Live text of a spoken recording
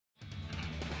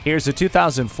Here's a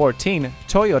 2014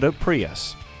 Toyota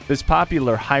Prius. This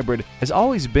popular hybrid has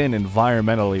always been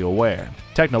environmentally aware,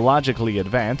 technologically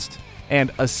advanced,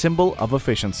 and a symbol of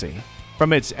efficiency.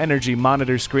 From its energy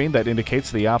monitor screen that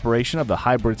indicates the operation of the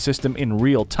hybrid system in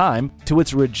real time to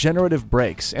its regenerative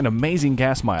brakes and amazing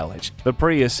gas mileage, the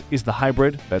Prius is the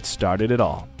hybrid that started it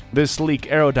all. This sleek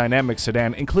aerodynamic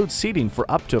sedan includes seating for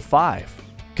up to 5,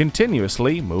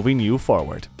 continuously moving you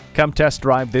forward. Come test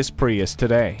drive this Prius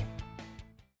today.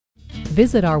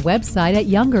 Visit our website at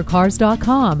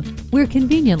youngercars.com. We're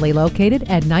conveniently located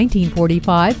at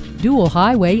 1945 Dual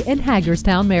Highway in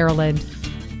Hagerstown, Maryland.